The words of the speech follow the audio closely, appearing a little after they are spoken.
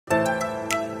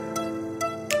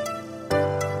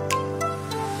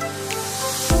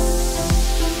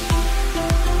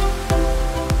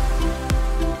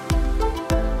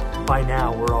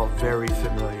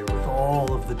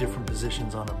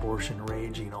positions on abortion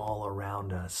raging all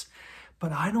around us.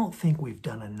 But I don't think we've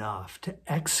done enough to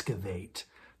excavate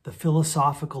the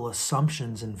philosophical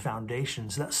assumptions and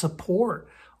foundations that support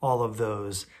all of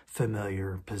those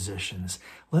familiar positions.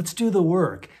 Let's do the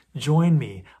work. Join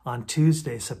me on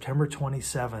Tuesday, September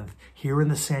 27th, here in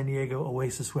the San Diego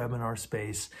Oasis webinar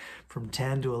space from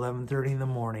 10 to 11:30 in the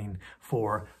morning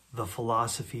for the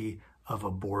philosophy of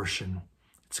abortion.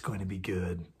 It's going to be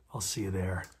good. I'll see you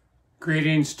there.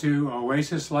 Greetings to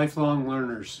Oasis lifelong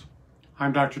learners.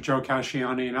 I'm Dr. Joe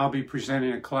Casciani, and I'll be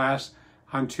presenting a class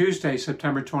on Tuesday,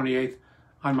 September 28th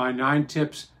on my 9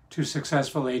 tips to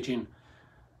successful aging.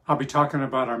 I'll be talking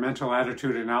about our mental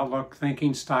attitude and outlook,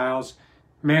 thinking styles,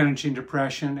 managing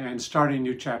depression, and starting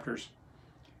new chapters.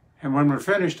 And when we're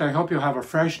finished, I hope you'll have a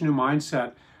fresh new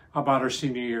mindset about our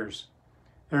senior years.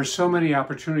 There are so many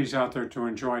opportunities out there to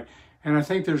enjoy, and I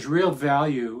think there's real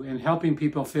value in helping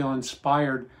people feel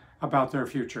inspired about their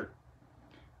future.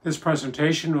 This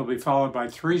presentation will be followed by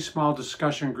 3 small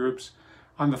discussion groups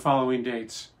on the following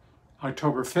dates: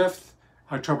 October 5th,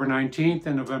 October 19th,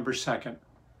 and November 2nd.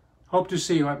 Hope to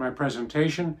see you at my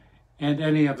presentation and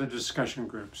any of the discussion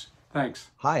groups.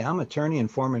 Thanks. Hi, I'm attorney and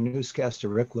former newscaster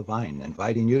Rick Levine,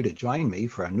 inviting you to join me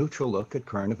for a neutral look at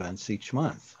current events each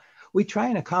month. We try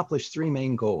and accomplish 3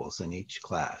 main goals in each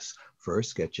class.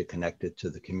 First, get you connected to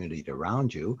the community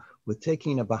around you with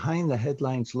taking a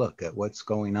behind-the-headlines look at what's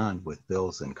going on with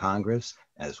bills in Congress,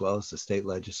 as well as the state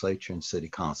legislature and city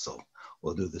council.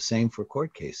 We'll do the same for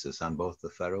court cases on both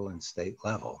the federal and state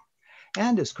level.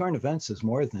 And as current events is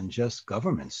more than just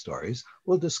government stories,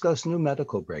 we'll discuss new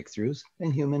medical breakthroughs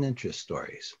and human interest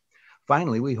stories.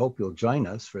 Finally, we hope you'll join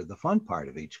us for the fun part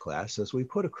of each class as we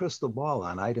put a crystal ball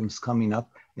on items coming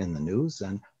up in the news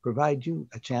and provide you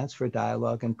a chance for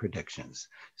dialogue and predictions.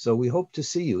 So we hope to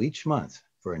see you each month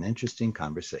for an interesting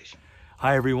conversation.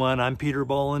 Hi everyone, I'm Peter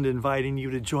Bolland, inviting you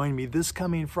to join me this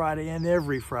coming Friday and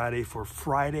every Friday for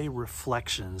Friday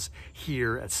Reflections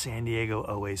here at San Diego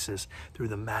Oasis through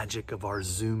the magic of our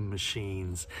Zoom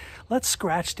machines. Let's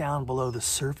scratch down below the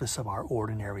surface of our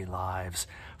ordinary lives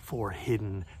for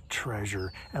hidden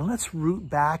treasure, and let's root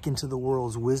back into the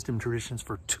world's wisdom traditions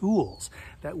for tools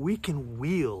that we can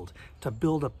wield to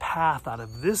build a path out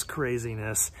of this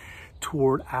craziness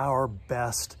toward our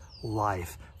best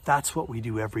life. That's what we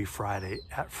do every Friday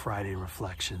at Friday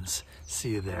Reflections.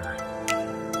 See you there.